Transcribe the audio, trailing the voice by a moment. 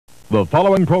The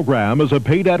following program is a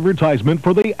paid advertisement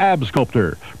for the Ab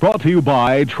Sculptor, brought to you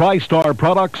by TriStar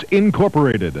Products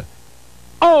Incorporated.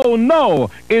 Oh no!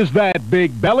 Is that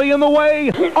big belly in the way?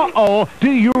 Uh-oh!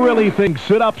 Do you really think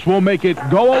sit-ups will make it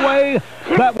go away?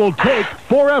 That will take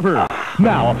forever.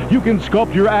 Now, you can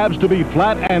sculpt your abs to be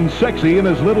flat and sexy in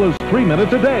as little as 3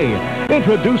 minutes a day.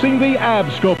 Introducing the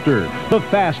Ab Sculptor, the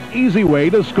fast, easy way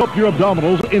to sculpt your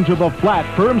abdominals into the flat,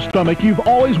 firm stomach you've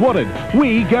always wanted.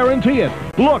 We guarantee it.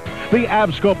 Look, the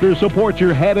Ab Sculptor supports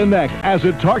your head and neck as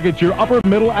it targets your upper,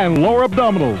 middle, and lower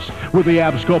abdominals. With the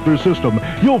Ab Sculptor system,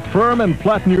 you'll firm and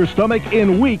flatten your stomach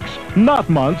in weeks, not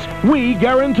months. We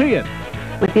guarantee it.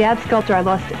 With the Ab Sculptor, I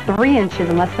lost 3 inches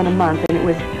in less than a month, and it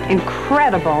was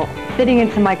incredible fitting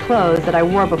into my clothes that I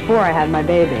wore before I had my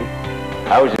baby.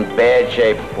 I was in bad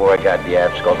shape before I got the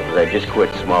Ab Sculptor because I just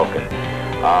quit smoking.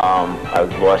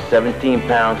 I've lost 17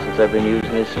 pounds since I've been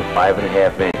using this and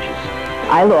 5.5 inches.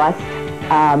 I lost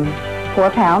 4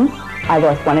 pounds, I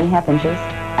lost 1.5 inches,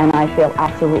 and I feel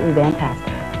absolutely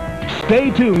fantastic.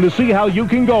 Stay tuned to see how you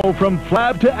can go from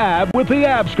flab to ab with the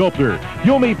Ab Sculptor.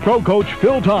 You'll meet pro coach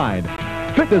Phil Tyne,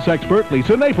 fitness expert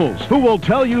Lisa Naples, who will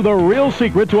tell you the real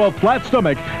secret to a flat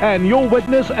stomach, and you'll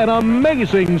witness an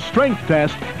amazing strength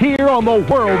test here on the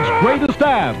world's greatest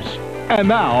abs. And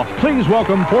now, please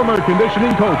welcome former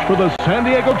conditioning coach for the San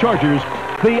Diego Chargers,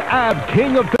 the Ab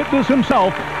King of Fitness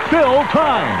himself, Phil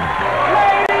Tyne.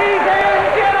 Ladies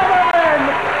and gentlemen,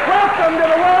 welcome to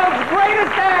the world's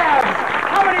greatest abs.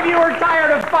 How many of you are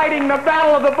tired of fighting the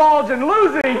battle of the bulge and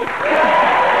losing?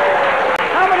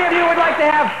 How many of you would like to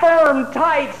have firm,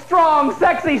 tight, strong,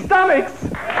 sexy stomachs?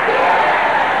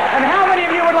 And how many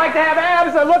of you would like to have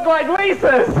abs that look like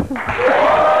Lisa's?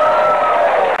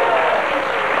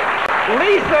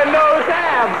 Lisa knows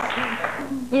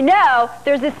abs. You know,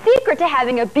 there's a secret to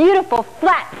having a beautiful,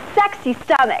 flat, sexy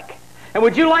stomach. And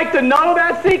would you like to know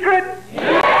that secret?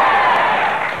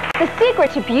 The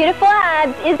secret to beautiful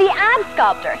abs is the Ab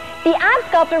Sculptor. The Ab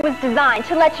Sculptor was designed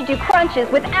to let you do crunches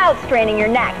without straining your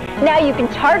neck. Now you can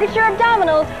target your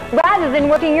abdominals rather than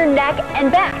working your neck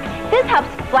and back. This helps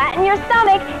flatten your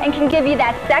stomach and can give you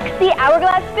that sexy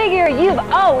hourglass figure you've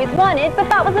always wanted but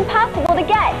thought was impossible to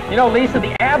get. You know, Lisa,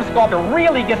 the Ab Sculptor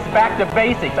really gets back to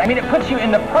basics. I mean, it puts you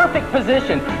in the perfect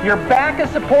position. Your back is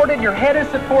supported, your head is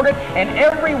supported, and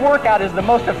every workout is the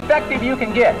most effective you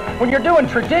can get. When you're doing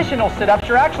traditional sit-ups,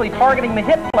 you're actually targeting the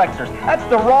hip flexors. That's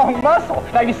the wrong muscle.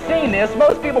 Now, you've seen this.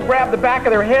 Most people grab the back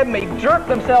of their head and they jerk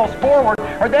themselves forward,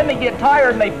 or then they get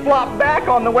tired and they flop back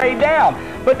on the way down.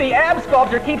 But the Ab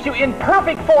Sculptor keeps you in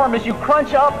perfect form as you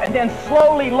crunch up and then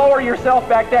slowly lower yourself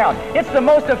back down. It's the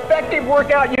most effective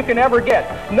workout you can ever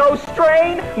get. No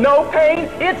strain, no pain,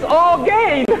 it's all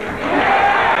gain. The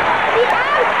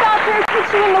Ab Sculptor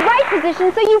puts you in the right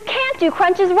position so you can't do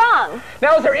crunches wrong.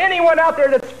 Now, is there anyone out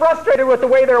there that's frustrated with the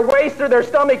way their waist or their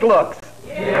stomach looks?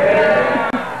 Yeah.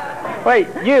 Wait,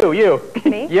 you.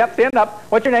 Me? Yep, stand up.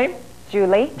 What's your name?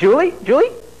 Julie? Julie?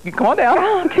 You come on down.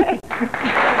 Oh, okay.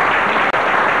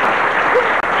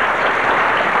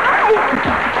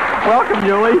 Welcome,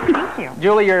 Julie. Thank you.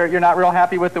 Julie, you're not real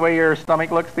happy with the way your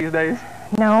stomach looks these days?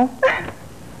 No.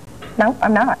 No,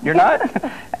 I'm not. You're not?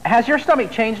 Has your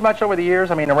stomach changed much over the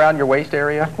years? I mean, around your waist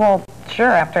area? Well,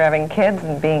 sure, after having kids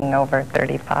and being over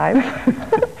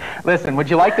 35. Listen, would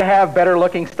you like to have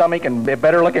better-looking stomach and a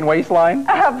better-looking waistline?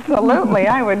 Absolutely.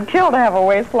 I would kill to have a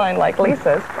waistline like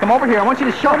Lisa's. Come over here. I want you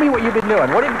to show me what you've been doing.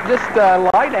 Just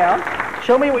lie down.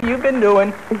 Show me what you've been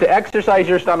doing to exercise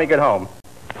your stomach at home.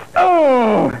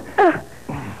 Oh!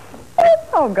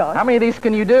 Oh, God. How many of these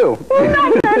can you do?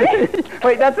 Not many.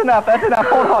 Wait, that's enough. Hold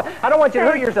on. I don't want you to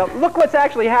hurt yourself. Look what's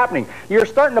actually happening. You're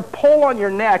starting to pull on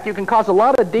your neck. You can cause a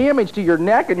lot of damage to your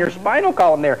neck and your spinal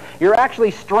column there. You're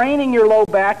actually straining your low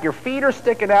back. Your feet are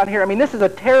sticking out here. I mean, this is a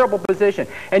terrible position.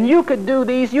 And you could do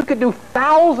these. You could do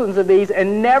thousands of these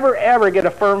and never, ever get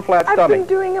a firm, flat stomach. I've been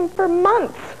doing them for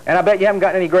months. And I bet you haven't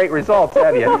gotten any great results,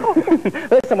 have you? No.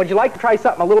 Listen, would you like to try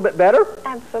something a little bit better?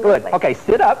 Absolutely. Good. Okay,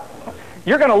 sit up.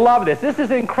 You're going to love this. This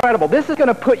is incredible. This is going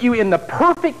to put you in the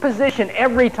perfect position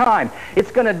every time.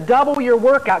 It's going to double your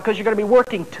workout because you're going to be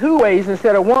working 2 ways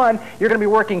instead of 1. You're going to be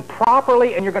working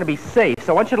properly and you're going to be safe.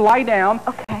 So I want you to lie down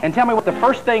and tell me what the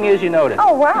first thing is you notice.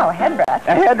 Oh, wow, a headrest.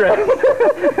 A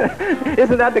headrest.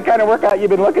 Isn't that the kind of workout you've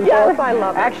been looking for? Yes, I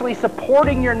love it. Actually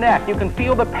supporting your neck. You can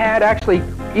feel the pad actually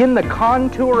in the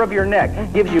contour of your neck.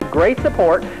 Gives you great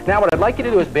support. Now what I'd like you to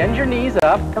do is bend your knees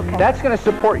up. Okay. That's going to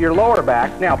support your lower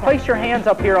back. Now place your hands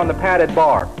up here on the padded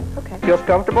bar. Okay. Feels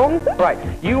comfortable? Right.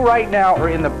 You right now are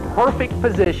in the perfect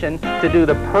position to do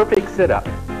the perfect sit-up.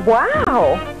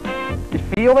 Wow. You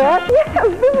feel that? Yes,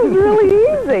 this is really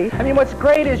easy. I mean, what's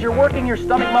great is you're working your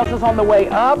stomach muscles on the way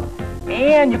up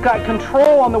and you've got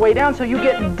control on the way down, so you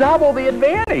get double the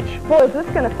advantage. Well, is this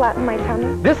going to flatten my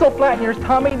tummy? This will flatten your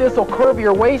tummy. This will curve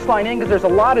your waistline in, because there's a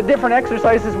lot of different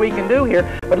exercises we can do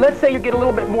here. But let's say you get a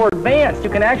little bit more advanced. You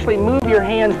can actually move your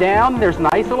hands down. There's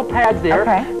nice little pads there.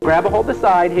 Okay. Grab a hold of the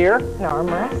side here. An arm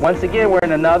rest. Once again, we're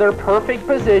in another perfect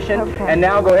position. Okay. And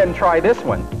now go ahead and try this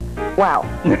one. Wow.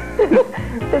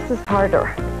 This is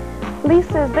harder.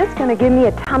 Lisa, is this going to give me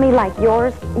a tummy like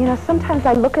yours? You know, sometimes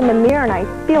I look in the mirror and I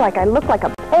feel like I look like a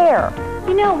pear.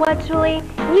 You know what, Julie?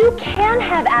 You can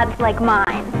have abs like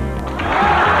mine.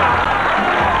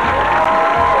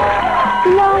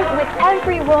 You know, with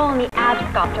every roll in the ab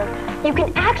sculptor, you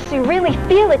can actually really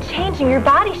feel it changing your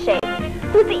body shape.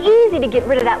 So it's easy to get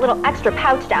rid of that little extra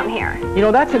pouch down here. You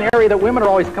know, that's an area that women are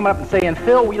always coming up and saying,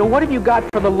 Phil, you know, what have you got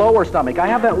for the lower stomach? I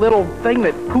have that little thing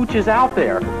that pooches out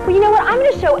there. Well, you know what? I'm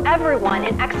going to show everyone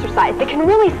an exercise that can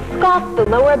really sculpt the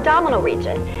lower abdominal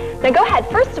region. Now go ahead.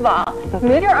 First of all,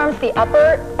 move your arms to the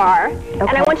upper bar, and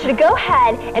I want you to go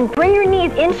ahead and bring your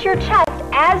knees into your chest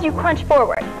as you crunch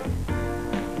forward.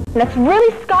 And that's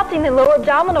really sculpting the lower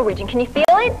abdominal region. Can you feel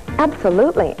it?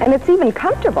 Absolutely. And it's even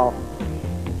comfortable.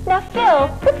 Now, Phil,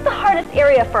 what's the hardest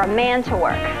area for a man to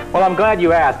work? Well, I'm glad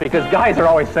you asked, because guys are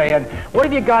always saying, what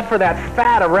have you got for that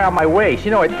fat around my waist?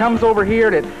 You know, it comes over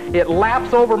here and it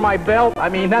laps over my belt. I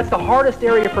mean, that's the hardest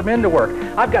area for men to work.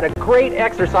 I've got a great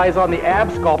exercise on the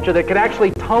ab sculpture that can actually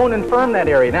tone and firm that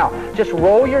area. Now, just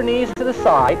roll your knees to the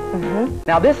side.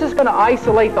 Now, this is going to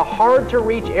isolate the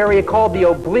hard-to-reach area called the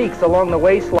obliques along the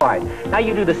waistline. Now,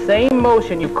 you do the same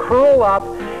motion. You curl up,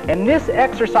 and this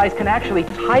exercise can actually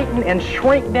tighten and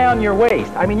shrink down your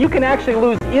waist. I mean, you can actually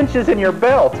lose inches in your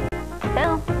belt.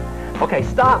 Phil? Okay,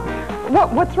 stop.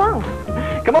 What's wrong?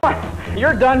 Come on,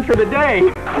 you're done for the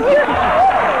day.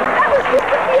 That was just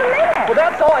a few minutes. Well,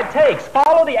 that's all it takes.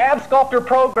 Follow the Ab Sculptor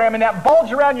program, and that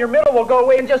bulge around your middle will go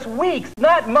away in just weeks,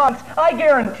 not months. I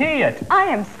guarantee it. I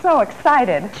am so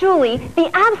excited. Julie, the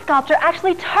ab sculptor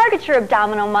actually targets your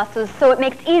abdominal muscles, so it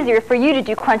makes it easier for you to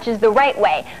do crunches the right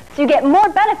way. So you get more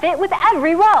benefit with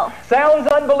every row. Sounds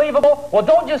unbelievable? Well,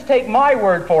 don't just take my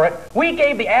word for it. We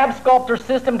gave the Ab Sculptor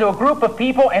system to a group of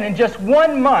people, and in just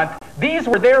 1 month, these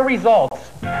were their results.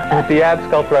 With the Ab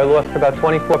Sculptor, I lost about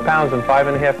 24 pounds and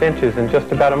 5.5 inches in just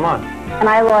about a month. And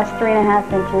I lost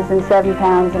 3.5 inches and 7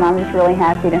 pounds, and I'm just really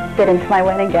happy to fit into my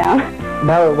wedding gown.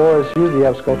 Now that Laura's used the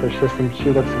Ab Sculptor system,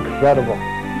 she looks incredible.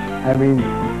 I mean,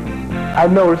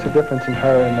 I've noticed a difference in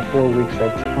her in the 4 weeks.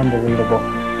 That's unbelievable.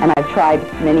 And I've tried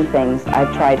many things.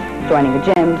 I've tried joining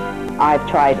a gym. I've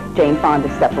tried Jane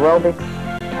Fonda's step aerobics.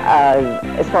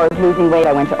 As far as losing weight,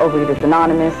 I went to Overeaters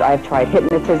Anonymous. I've tried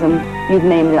hypnotism. You've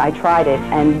named it, I tried it.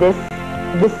 And this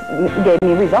gave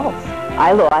me results.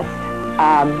 I lost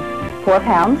 4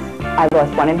 pounds. I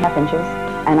lost 1.5 inches.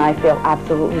 And I feel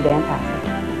absolutely fantastic.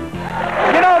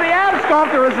 You know, the Ab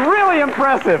Sculptor is really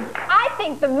impressive. I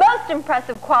think the most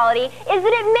impressive quality is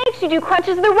that it makes you do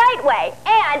crunches the right way,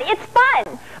 and it's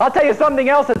fun. I'll tell you something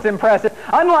else that's impressive.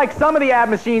 Unlike some of the ab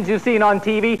machines you've seen on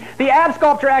TV, the Ab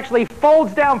Sculptor actually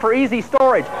folds down for easy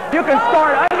storage. You can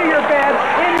store it under your bed,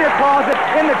 in your closet,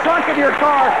 in the trunk of your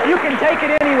car. You can take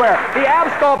it anywhere. The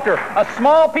Ab Sculptor, a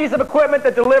small piece of equipment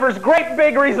that delivers great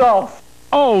big results.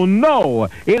 Oh, no!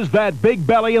 Is that big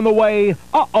belly in the way?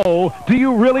 Uh-oh! Do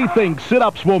you really think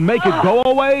sit-ups will make it go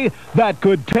away? That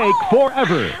could take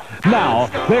forever. Now,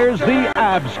 there's the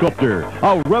Ab Sculptor,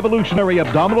 a revolutionary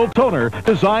abdominal toner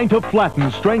designed to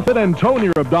flatten, strengthen, and tone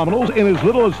your abdominals in as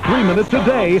little as 3 minutes a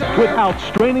day without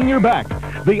straining your back.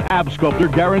 The Ab Sculptor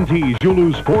guarantees you'll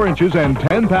lose 4 inches and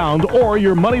 10 pounds or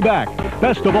your money back.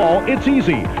 Best of all, it's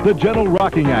easy. The gentle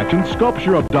rocking action sculpts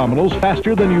your abdominals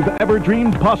faster than you've ever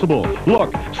dreamed possible.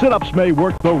 Look, sit-ups may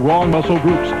work the wrong muscle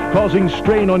groups, causing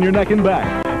strain on your neck and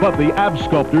back. But the Ab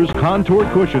Sculptor's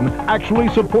contoured cushion actually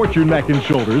supports your neck and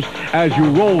shoulders as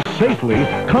you roll safely,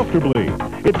 comfortably.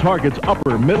 It targets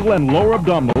upper, middle, and lower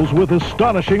abdominals with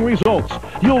astonishing results.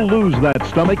 You'll lose that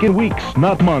stomach in weeks,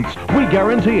 not months. We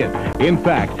guarantee it. In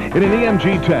fact, in an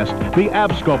EMG test, the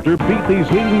Ab Sculptor beat these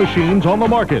leading machines on the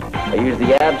market. I used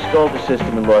the Ab Sculptor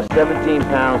system and lost 17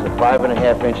 pounds and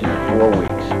 5.5 inches in 4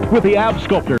 weeks. With the Ab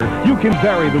Sculptor, you can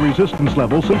vary the resistance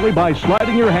level simply by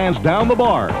sliding your hands down the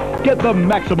bar. Get the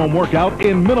maximum workout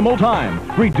in minimal time.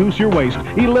 Reduce your waist,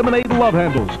 eliminate love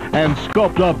handles, and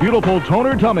sculpt a beautiful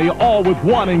toner tummy all with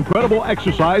one incredible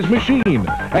exercise machine.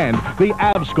 And the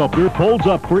Ab Sculptor folds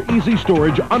up for easy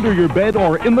storage under your bed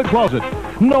or in the closet.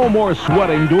 No more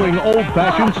sweating doing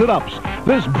old-fashioned sit-ups.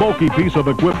 This bulky piece of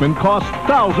equipment costs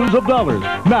thousands of dollars.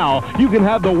 Now, you can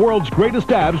have the world's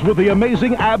greatest abs with the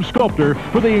amazing Ab Sculptor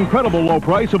for the incredible low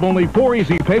price of only 4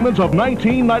 easy payments of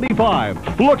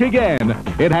 $19.95. Look again.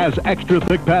 It has extra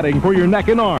thick padding for your neck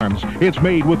and arms. It's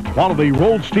made with quality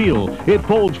rolled steel. It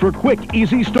folds for quick,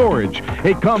 easy storage.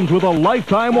 It comes with a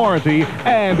lifetime warranty,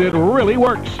 and it really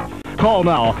works. Call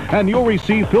now, and you'll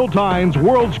receive Phil Tynes'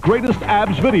 World's Greatest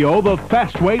Abs video, The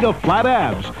Fast Way to Flat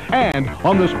Abs. And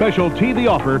on the special TV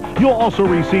offer, you'll also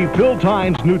receive Phil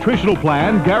Tynes' nutritional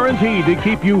plan, guaranteed to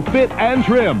keep you fit and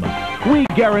trim. We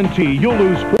guarantee you'll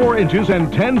lose 4 inches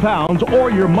and 10 pounds,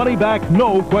 or your money back,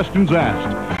 no questions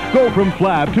asked. Go from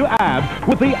flab to ab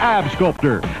with the Ab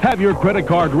Sculptor. Have your credit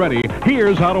card ready.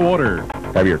 Here's how to order.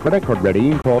 Have your credit card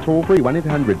ready and call toll-free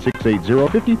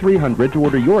 1-800-680-5300 to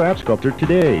order your Ab Sculptor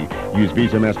today. Use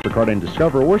Visa, MasterCard, and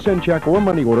Discover, or send check or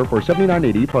money order for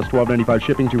 $79.80 plus $12.95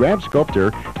 shipping to Ab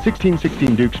Sculptor,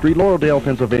 1616 Duke Street, Laureldale,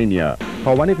 Pennsylvania.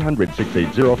 Call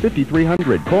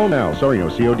 1-800-680-5300. Call now. Sorry, no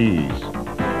CODs.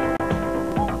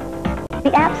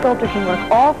 The Ab Sculptor can work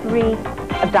all 3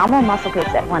 abdominal muscle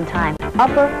groups at one time,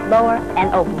 upper, lower, and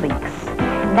obliques.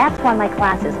 That's why my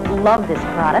classes love this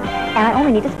product, and I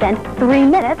only need to spend 3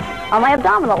 minutes on my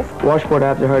abdominals. Washboard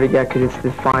abs are hard to get because it's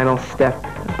the final step,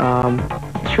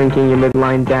 shrinking your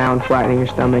midline down, flattening your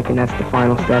stomach, and that's the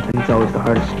final step, and it's always the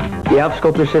hardest. The Ab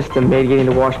Sculptor system made getting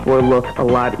the washboard look a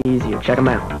lot easier. Check them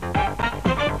out.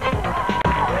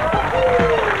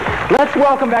 Let's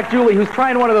welcome back Julie, who's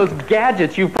trying one of those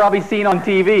gadgets you've probably seen on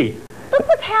TV. Look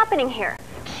what's happening here.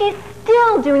 She's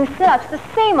still doing sit-ups the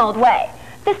same old way.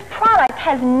 This product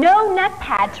has no neck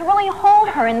pad to really hold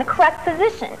her in the correct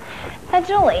position. Now,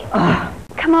 Julie,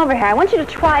 come over here. I want you to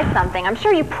try something. I'm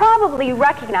sure you probably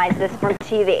recognize this from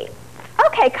TV.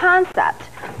 Okay, concept.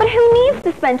 But who needs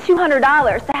to spend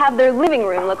 $200 to have their living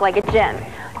room look like a gym?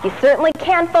 You certainly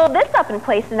can't fold this up and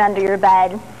place it under your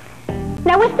bed.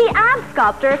 Now, with the Ab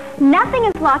Sculptor, nothing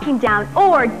is locking down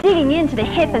or digging into the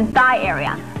hip and thigh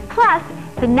area. Plus,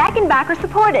 the neck and back are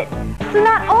supported. So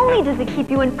not only does it keep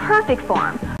you in perfect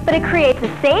form, but it creates a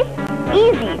safe,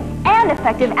 easy, and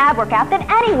effective ab workout that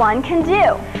anyone can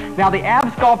do. Now, the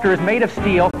Ab Sculptor is made of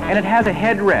steel, and it has a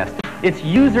headrest. It's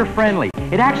user-friendly.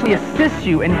 It actually assists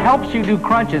you and helps you do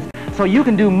crunches so you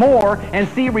can do more and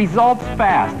see results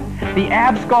fast. The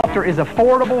Ab Sculptor is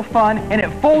affordable, fun, and it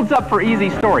folds up for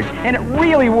easy storage, and it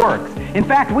really works. In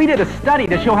fact, we did a study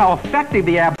to show how effective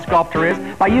the Ab Sculptor is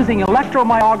by using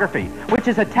electromyography, which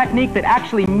is a technique that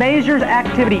actually measures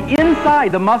activity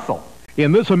inside the muscle.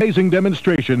 In this amazing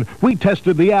demonstration, we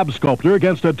tested the Ab Sculptor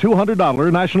against a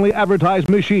 $200 nationally advertised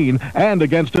machine and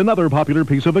against another popular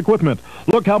piece of equipment.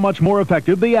 Look how much more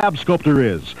effective the Ab Sculptor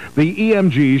is. The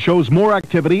EMG shows more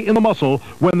activity in the muscle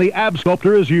when the Ab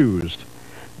Sculptor is used.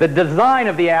 The design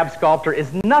of the Ab Sculptor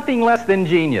is nothing less than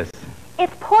genius.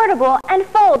 It's portable and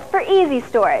folds for easy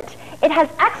storage. It has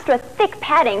extra thick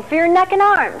padding for your neck and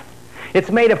arms. It's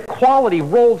made of quality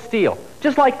rolled steel,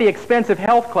 just like the expensive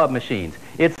health club machines.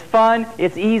 It's fun,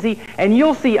 it's easy, and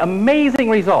you'll see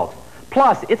amazing results.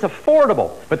 Plus, it's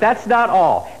affordable, but that's not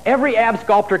all. Every Ab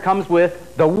Sculptor comes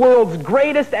with the world's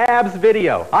greatest abs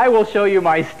video. I will show you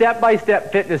my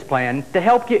step-by-step fitness plan to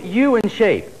help get you in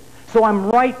shape. So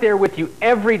I'm right there with you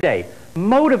every day,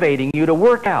 motivating you to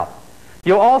work out.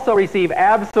 You'll also receive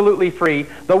absolutely free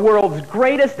the world's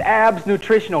greatest abs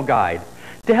nutritional guide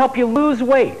to help you lose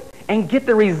weight and get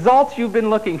the results you've been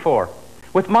looking for.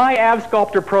 With my Ab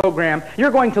Sculptor program,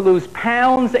 you're going to lose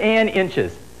pounds and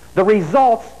inches. The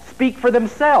results speak for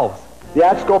themselves. The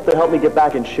Ab Sculptor helped me get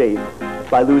back in shape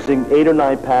by losing 8 or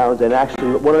 9 pounds and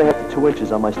actually 1.5 to 2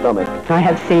 inches on my stomach. I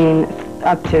have seen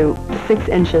up to 6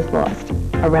 inches lost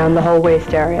around the whole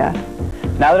waist area.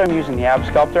 Now that I'm using the Ab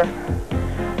Sculptor,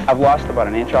 I've lost about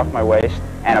 1 inch off my waist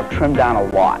and I've trimmed down a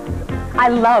lot. I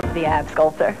love the Ab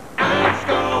Sculptor. Ab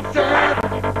Sculptor!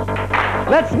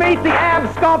 Let's meet the Ab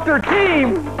Sculptor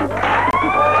team!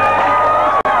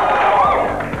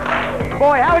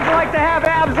 Boy, how would you like to have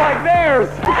abs like theirs?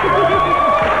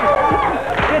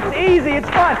 It's easy, it's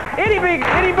fun.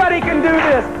 Anybody can do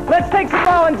this. Let's take some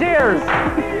volunteers.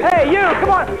 Hey, you, come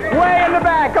on. Way in the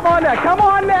back. Come on down. Come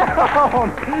on down.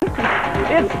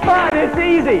 It's fun, it's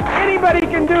easy. Anybody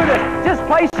can do this. Just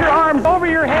place your arms over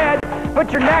your head,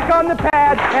 put your neck on the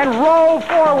pad, and roll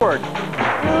forward.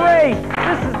 Great.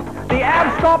 The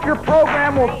Ab Sculptor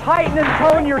program will tighten and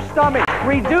tone your stomach,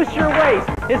 reduce your waist.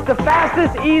 It's the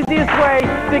fastest, easiest way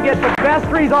to get the best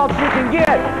results you can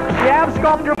get. The Ab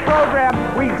Sculptor program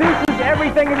reduces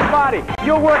everything in your body.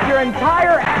 You'll work your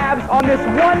entire abs on this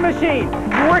one machine.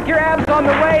 You work your abs on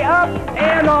the way up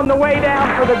and on the way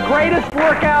down for the greatest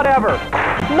workout ever.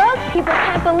 Most people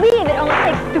can't believe it only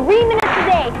takes 3 minutes a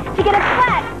day to get a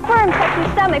flat, firm,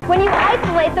 sexy stomach when you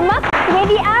isolate the muscles the way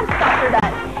the Ab Sculptor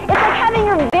does. It's like having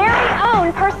your very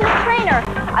own personal trainer.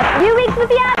 A few weeks with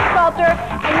the Ab Sculptor,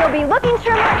 and you'll be looking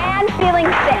trimmer and feeling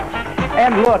fit.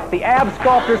 And look, the Ab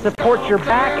Sculptor supports your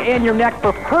back and your neck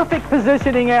for perfect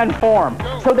positioning and form.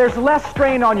 So there's less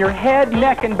strain on your head,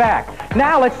 neck, and back.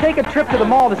 Now let's take a trip to the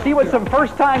mall to see what some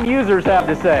first-time users have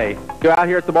to say. You out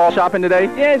here at the mall shopping today?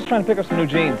 Yeah, just trying to pick up some new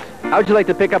jeans. How'd you like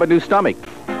to pick up a new stomach?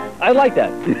 I like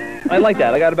that. I like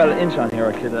that. I got about an inch on here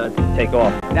I could take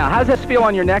off. Now, how's this feel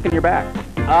on your neck and your back?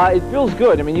 It feels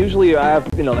good. I mean, usually I have,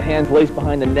 the hands laced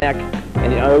behind the neck,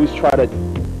 and I always try to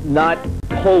not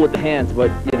pull with the hands,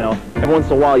 but, every once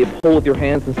in a while you pull with your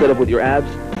hands instead of with your abs.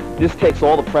 This takes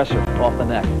all the pressure off the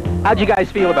neck. How'd you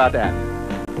guys feel about that?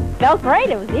 Felt great.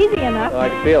 It was easy enough. Oh, I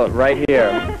can feel it right here.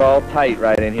 It's all tight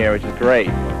right in here, which is great.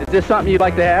 Is this something you'd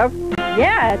like to have?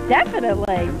 Yeah,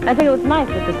 definitely. I think it was nice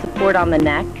with the support on the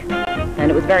neck, and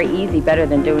it was very easy, better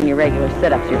than doing your regular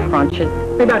sit-ups, your crunches.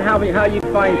 Think about how you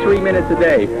find 3 minutes a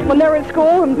day. When they're in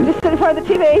school, I'm just sitting in front of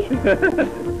the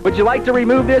TV. Would you like to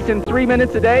remove this in 3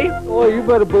 minutes a day? Oh, you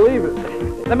better believe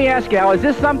it. Let me ask you, Al, is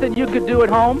this something you could do at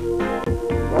home?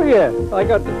 Oh, yeah, I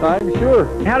got the time, sure.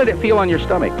 How did it feel on your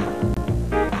stomach?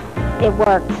 It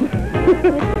worked.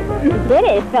 It did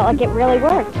it. It felt like it really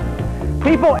worked.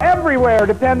 People everywhere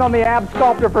depend on the Ab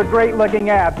Sculptor for great-looking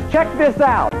abs. Check this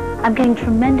out. I'm getting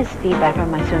tremendous feedback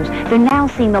from my students. They're now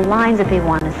seeing the lines that they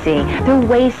want to see. Their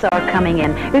waists are coming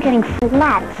in. They're getting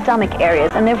flat stomach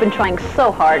areas, and they've been trying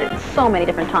so hard at so many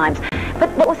different times. But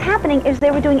what was happening is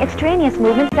they were doing extraneous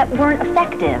movements that weren't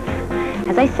effective.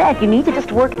 As I said, you need to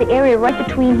just work the area right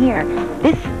between here.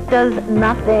 This does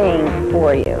nothing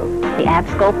for you. The Ab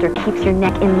Sculptor keeps your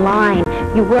neck in line.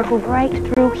 You work right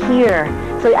through here.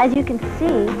 So as you can see,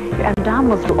 your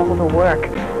abdominals do all the work.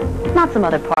 Not some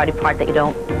other part that you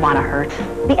don't want to hurt.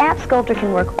 The Ab Sculptor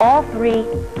can work all 3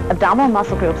 abdominal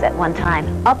muscle groups at one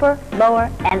time, upper, lower,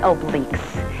 and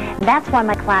obliques. That's why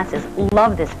my classes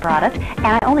love this product, and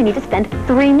I only need to spend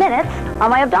 3 minutes on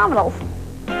my abdominals.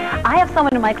 I have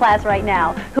someone in my class right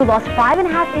now who lost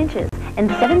 5.5 inches and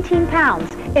 17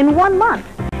 pounds in 1 month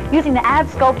using the Ab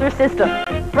Sculptor system.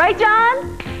 Right,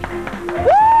 John?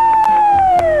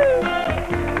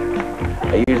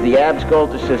 I used the Ab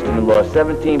Sculptor system and lost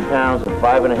 17 pounds and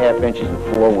 5.5 inches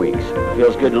in 4 weeks. It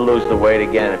feels good to lose the weight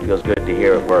again. It feels good to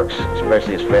hear it works,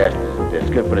 especially as fast as it is.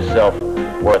 It's good for the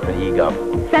self-worth and ego.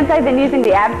 Since I've been using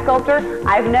the Ab Sculptor,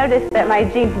 I've noticed that my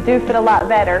jeans do fit a lot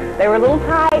better. They were a little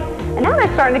tight, and now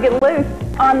they're starting to get loose.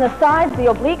 On the sides, the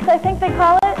obliques, I think they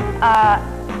call it,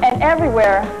 and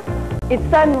everywhere, it's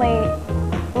suddenly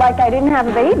like I didn't have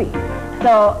a baby.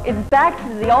 So it's back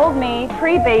to the old me,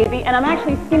 pre-baby, and I'm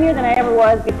actually skinnier than I ever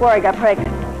was before I got pregnant.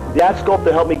 The Ab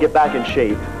Sculptor helped me get back in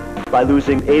shape by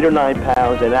losing 8 or 9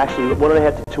 pounds and actually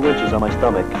 1.5 to 2 inches on my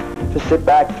stomach. Just sit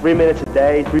back 3 minutes a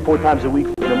day, 3-4 times a week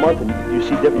in a month, and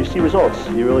you see results.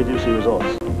 You really do see results.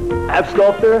 Ab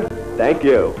Sculptor, thank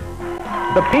you.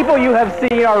 The people you have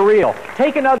seen are real.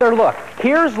 Take another look.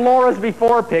 Here's Laura's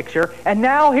before picture, and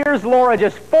now here's Laura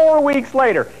just 4 weeks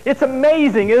later. It's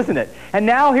amazing, isn't it? And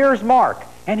now here's Mark.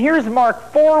 And here's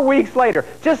Mark 4 weeks later.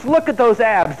 Just look at those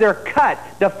abs. They're cut,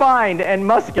 defined, and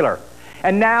muscular.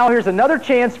 And now here's another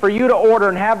chance for you to order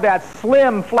and have that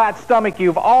slim, flat stomach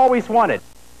you've always wanted.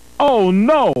 Oh,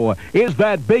 no! Is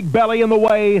that big belly in the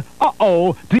way?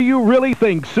 Uh-oh! Do you really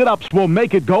think sit-ups will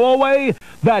make it go away?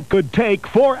 That could take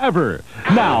forever.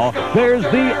 Now, there's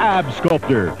the Ab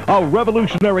Sculptor, a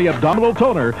revolutionary abdominal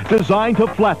toner designed to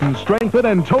flatten, strengthen,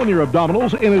 and tone your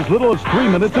abdominals in as little as 3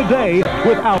 minutes a day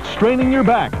without straining your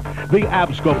back. The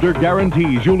Ab Sculptor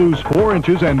guarantees you'll lose 4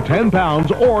 inches and 10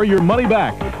 pounds or your money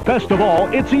back. Best of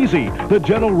all, it's easy. The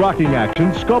gentle rocking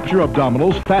action sculpts your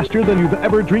abdominals faster than you've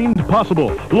ever dreamed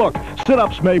possible. Look,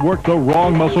 sit-ups may work the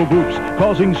wrong muscle groups,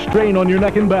 causing strain on your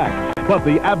neck and back. But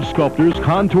the Ab Sculptor's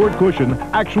contoured cushion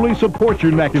actually supports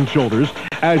your neck and shoulders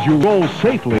as you roll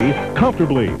safely,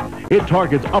 comfortably. It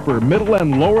targets upper, middle,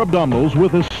 and lower abdominals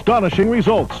with astonishing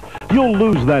results. You'll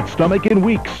lose that stomach in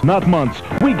weeks, not months.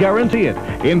 We guarantee it.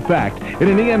 In fact, in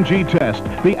an EMG test,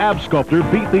 the Ab Sculptor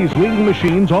beat these leading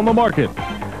machines on the market.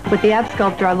 With the Ab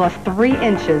Sculptor, I lost 3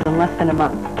 inches in less than a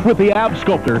month. With the Ab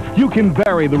Sculptor, you can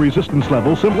vary the resistance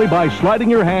level simply by sliding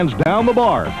your hands down the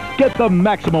bar. Get the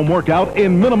maximum workout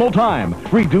in minimal time.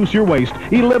 Reduce your waist,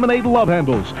 eliminate love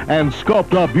handles, and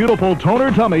sculpt a beautiful toner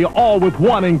tummy all with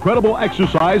one incredible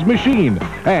exercise machine.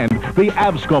 And the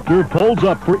Ab Sculptor folds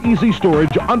up for easy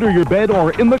storage under your bed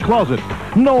or in the closet.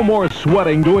 No more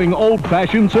sweating doing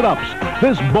old-fashioned sit-ups.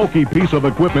 This bulky piece of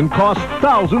equipment costs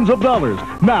thousands of dollars.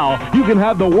 Now, you can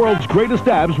have the world's greatest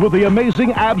abs with the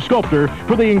amazing Ab Sculptor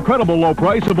for the incredible low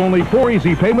price of only 4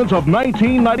 easy payments of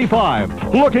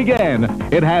 $19.95. Look again.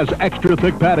 It has extra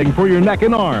thick padding for your neck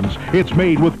and arms. It's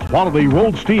made with quality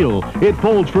rolled steel. It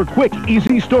folds for quick,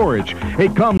 easy storage.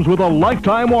 It comes with a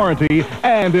lifetime warranty,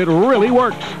 and it really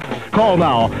works. Call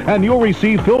now, and you'll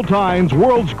receive Phil Tynes'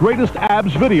 World's Greatest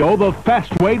Abs video, The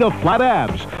Fast Way to Flat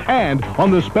Abs. And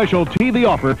on the special TV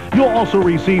offer, you'll also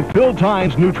receive Phil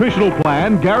Tynes' nutritional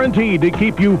plan, guaranteed to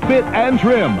keep you fit and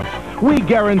trim. We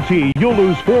guarantee you'll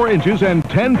lose 4 inches and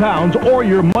 10 pounds or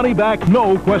your money back,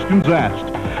 no questions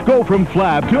asked. Go from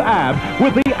flab to ab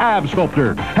with the Ab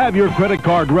Sculptor. Have your credit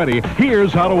card ready.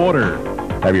 Here's how to order.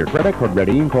 Have your credit card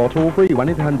ready and call toll-free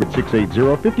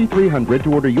 1-800-680-5300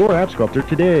 to order your Ab Sculptor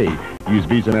today. Use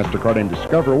Visa, MasterCard, and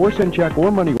Discover, or send check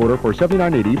or money order for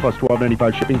 $79.80 plus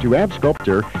 $12.95 shipping to Ab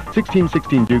Sculptor,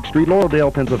 1616 Duke Street,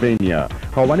 Laureldale, Pennsylvania.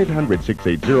 Call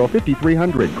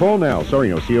 1-800-680-5300. Call now. Sorry,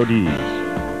 no CODs.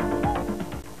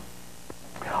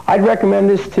 I'd recommend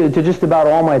this to just about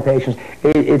all my patients.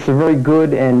 It's a very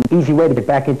good and easy way to get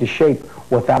back into shape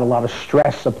without a lot of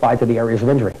stress applied to the areas of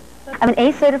injury. I'm an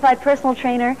ACE-certified personal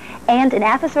trainer and an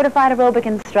AFA-certified aerobic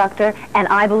instructor, and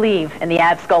I believe in the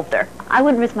Ab Sculptor. I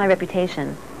wouldn't risk my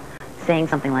reputation saying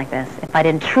something like this if I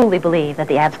didn't truly believe that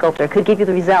the Ab Sculptor could give you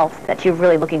the results that you're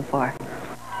really looking for.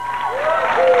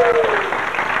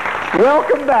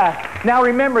 Welcome back. Now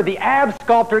remember, the Ab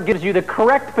Sculptor gives you the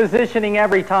correct positioning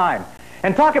every time.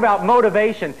 And talk about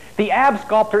motivation. The Ab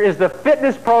Sculptor is the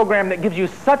fitness program that gives you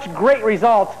such great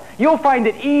results, you'll find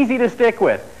it easy to stick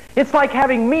with. It's like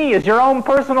having me as your own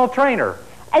personal trainer.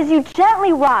 As you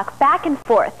gently rock back and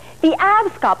forth, the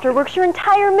Ab Sculptor works your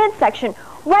entire midsection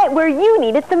right where you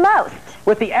need it the most.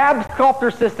 With the Ab Sculptor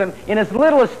system, in as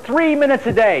little as 3 minutes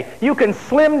a day, you can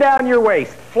slim down your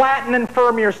waist, flatten and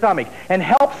firm your stomach, and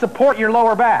help support your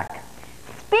lower back.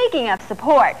 Speaking of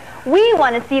support, we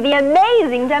want to see the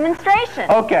amazing demonstration.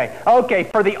 Okay,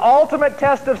 for the ultimate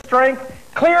test of strength,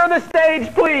 clear the stage,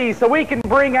 please, so we can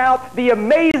bring out the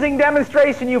amazing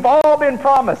demonstration you've all been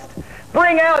promised.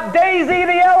 Bring out Daisy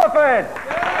the elephant!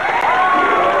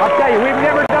 I'll tell you, we've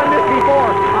never done this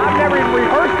before. I've never even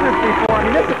rehearsed this before.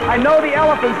 I know the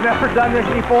elephant's never done this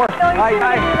before.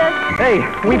 Hey,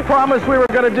 we promised we were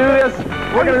going to do this.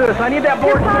 We're going to do this. I need that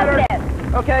board center.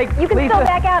 Okay, you can Lisa. still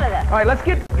back out of this. All right, let's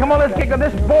get going.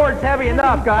 This board's heavy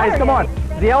enough, guys. Come on.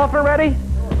 Is the elephant ready?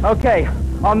 Okay.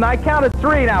 On my count of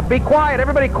 3 now. Be quiet.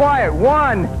 Everybody quiet.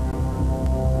 1,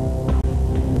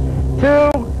 2,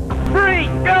 3.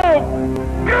 Go!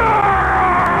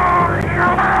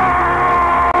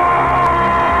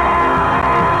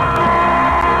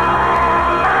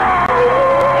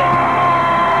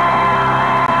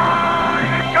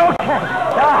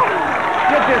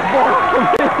 Get this board from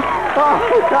me. Oh,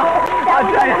 God. I'll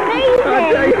tell you,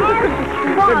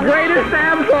 the greatest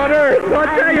abs on earth. I'll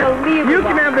tell you, you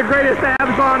can have the greatest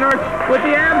abs on earth with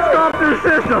the Ab Sculptor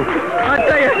system. I'll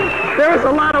tell you, there was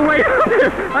a lot of weight up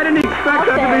there. I didn't expect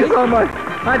that to be so much.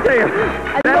 I tell you,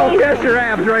 that'll test your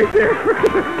abs right there.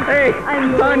 Hey,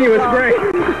 I'm telling you, it's great.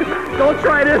 Don't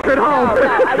try this at home. No,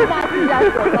 I would not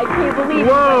suggest it. I can't believe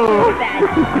Whoa.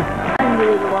 that.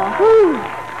 Unbelievable.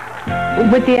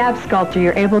 With the Ab Sculptor,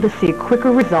 you're able to see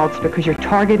quicker results because you're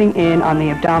targeting in on the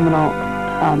abdominal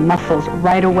muscles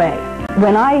right away.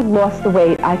 When I lost the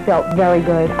weight, I felt very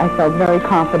good. I felt very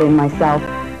confident in myself.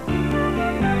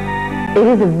 It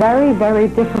is a very, very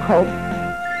difficult,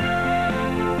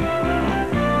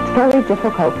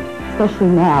 especially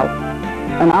now.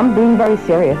 And I'm being very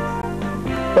serious,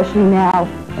 especially now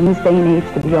in this day and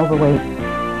age, to be overweight.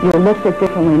 You're looked at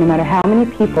differently no matter how many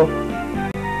people.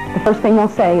 The first thing they'll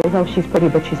say is, oh, she's pretty,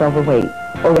 but she's overweight.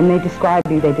 Or when they describe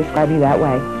you that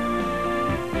way.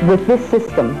 With this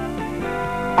system,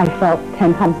 I felt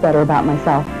 10 times better about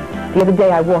myself. The other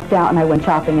day I walked out and I went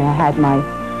shopping and I had my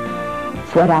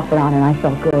sweat outfit on and I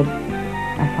felt good.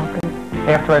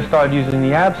 After I started using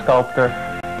the Ab Sculptor,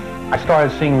 I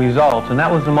started seeing results, and that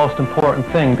was the most important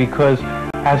thing, because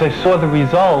as I saw the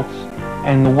results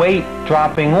and the weight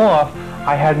dropping off,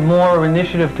 I had more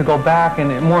initiative to go back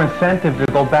and more incentive to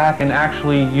go back and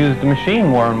actually use the machine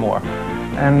more and more.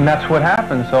 And that's what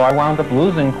happened. So I wound up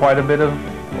losing quite a bit of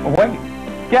weight.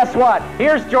 Guess what?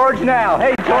 Here's George now.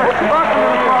 Hey, George, welcome to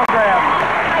the program.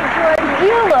 Hi, George.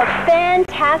 You look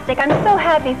fantastic. I'm so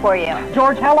happy for you.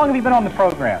 George, how long have you been on the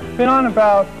program? Been on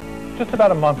just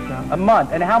about a month now. A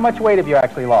month. And how much weight have you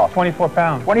actually lost? 24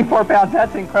 pounds. 24 pounds.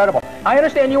 That's incredible. I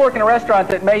understand you work in a restaurant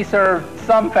that may serve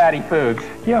some fatty foods.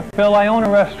 Yeah, Phil, I own a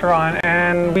restaurant,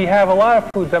 and we have a lot of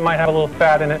foods that might have a little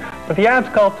fat in it, but the Ab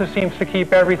Sculptor seems to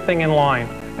keep everything in line.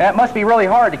 That must be really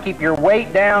hard to keep your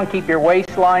weight down, keep your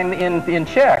waistline in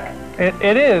check.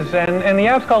 It is, and the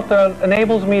Ab Sculptor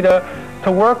enables me to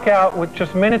work out with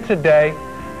just minutes a day,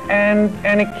 and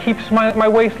it keeps my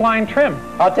waistline trim.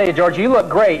 I'll tell you, George, you look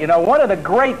great. You know, one of the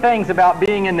great things about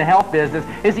being in the health business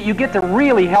is that you get to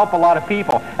really help a lot of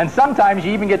people. And sometimes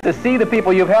you even get to see the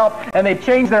people you've helped, and they've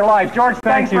changed their lives. George,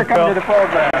 thanks for coming to the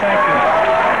program. Thank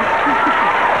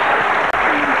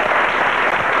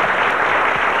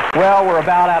you. Well, we're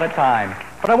about out of time,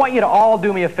 but I want you to all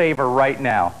do me a favor right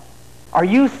now. Are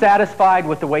you satisfied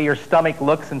with the way your stomach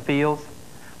looks and feels?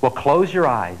 Well, close your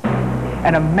eyes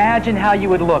and imagine how you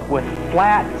would look with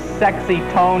flat, sexy,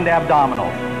 toned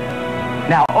abdominals.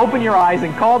 Now, open your eyes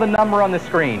and call the number on the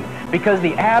screen, because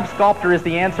the Ab Sculptor is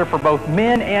the answer for both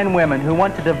men and women who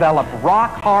want to develop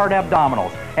rock-hard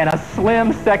abdominals and a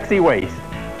slim, sexy waist.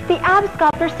 The Ab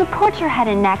Sculptor supports your head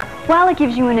and neck while it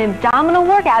gives you an abdominal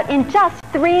workout in just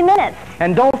 3 minutes.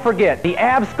 And don't forget, the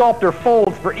Ab Sculptor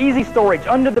folds for easy storage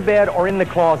under the bed or in the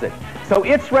closet. So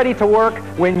it's ready to work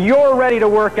when you're ready to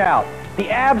work out. The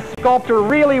Ab Sculptor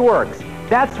really works.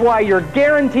 That's why you're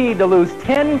guaranteed to lose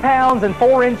 10 pounds and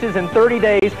 4 inches in 30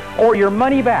 days or your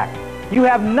money back. You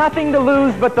have nothing to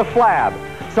lose but the flab.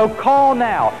 So call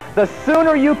now. The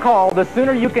sooner you call, the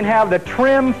sooner you can have the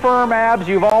trim, firm abs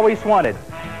you've always wanted.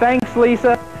 Thanks,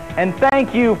 Lisa, and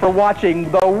thank you for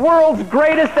watching the world's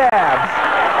greatest abs.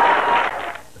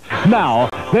 Now,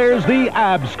 there's the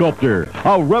Ab Sculptor,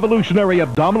 a revolutionary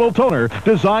abdominal toner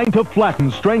designed to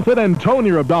flatten, strengthen, and tone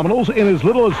your abdominals in as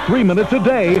little as 3 minutes a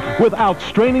day without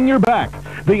straining your back.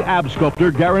 The Ab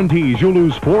Sculptor guarantees you'll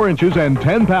lose 4 inches and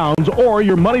 10 pounds or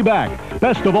your money back.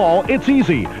 Best of all, it's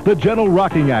easy. The gentle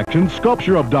rocking action sculpts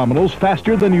your abdominals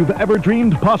faster than you've ever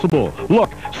dreamed possible.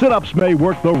 Look, sit-ups may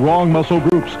work the wrong muscle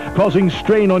groups, causing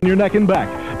strain on your neck and back.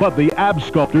 But the Ab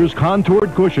Sculptor's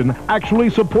contoured cushion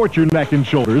actually supports your neck and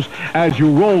shoulders as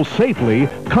you roll safely,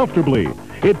 comfortably.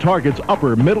 It targets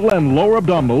upper, middle, and lower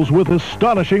abdominals with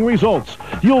astonishing results.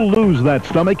 You'll lose that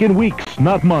stomach in weeks,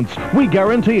 not months. We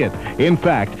guarantee it. In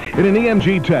fact, in an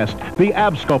EMG test, the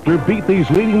Ab Sculptor beat these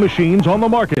leading machines on the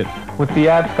market. With the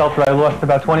Ab Sculptor, I lost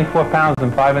about 24 pounds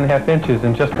and 5.5 inches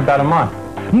in just about a month.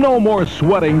 No more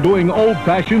sweating doing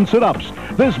old-fashioned sit-ups.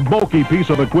 This bulky piece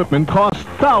of equipment costs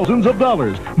thousands of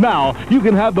dollars. Now, you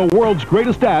can have the world's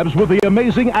greatest abs with the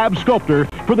amazing Ab Sculptor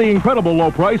for the incredible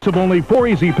low price of only 4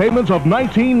 easy payments of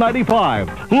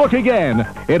 $19.95. Look again.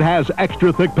 It has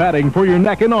extra thick padding for your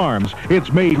neck and arms.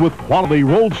 It's made with quality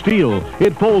rolled steel.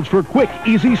 It folds for quick,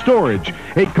 easy storage.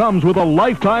 It comes with a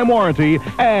lifetime warranty,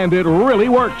 and it really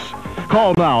works.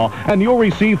 Call now, and you'll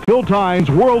receive Phil Tynes'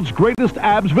 World's Greatest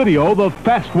Abs video, The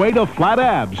Fast Way to Flat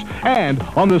Abs. And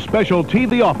on the special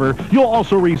TV offer, you'll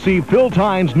also receive Phil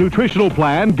Tynes' nutritional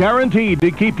plan, guaranteed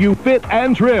to keep you fit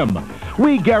and trim.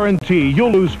 We guarantee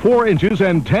you'll lose 4 inches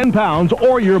and 10 pounds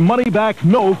or your money back,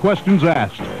 no questions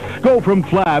asked. Go from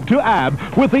flab to ab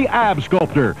with the Ab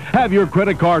Sculptor. Have your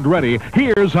credit card ready.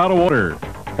 Here's how to order.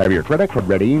 Have your credit card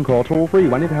ready and call toll-free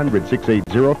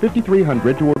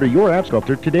 1-800-680-5300 to order your Ab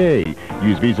Sculptor today.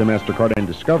 Use Visa, MasterCard, and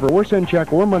Discover, or send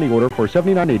check or money order for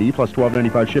 $79.80 plus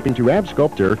 $12.95 shipping to Ab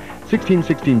Sculptor,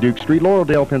 1616 Duke Street,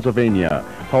 Laureldale, Pennsylvania.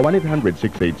 Call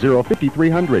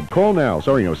 1-800-680-5300. Call now.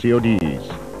 Sorry, no CODs.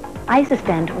 I used to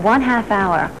spend 1/2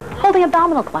 hour holding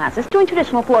abdominal classes, doing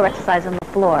traditional floor exercise on the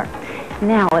floor.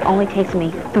 Now it only takes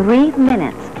me 3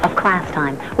 minutes of class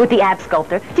time with the Ab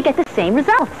Sculptor to get the same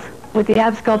results. With the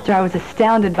Ab Sculptor, I was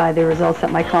astounded by the results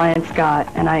that my clients got,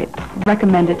 and I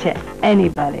recommend it to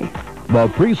anybody. The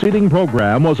preceding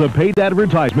program was a paid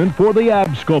advertisement for the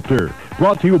Ab Sculptor,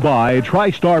 brought to you by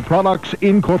TriStar Products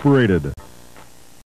Incorporated.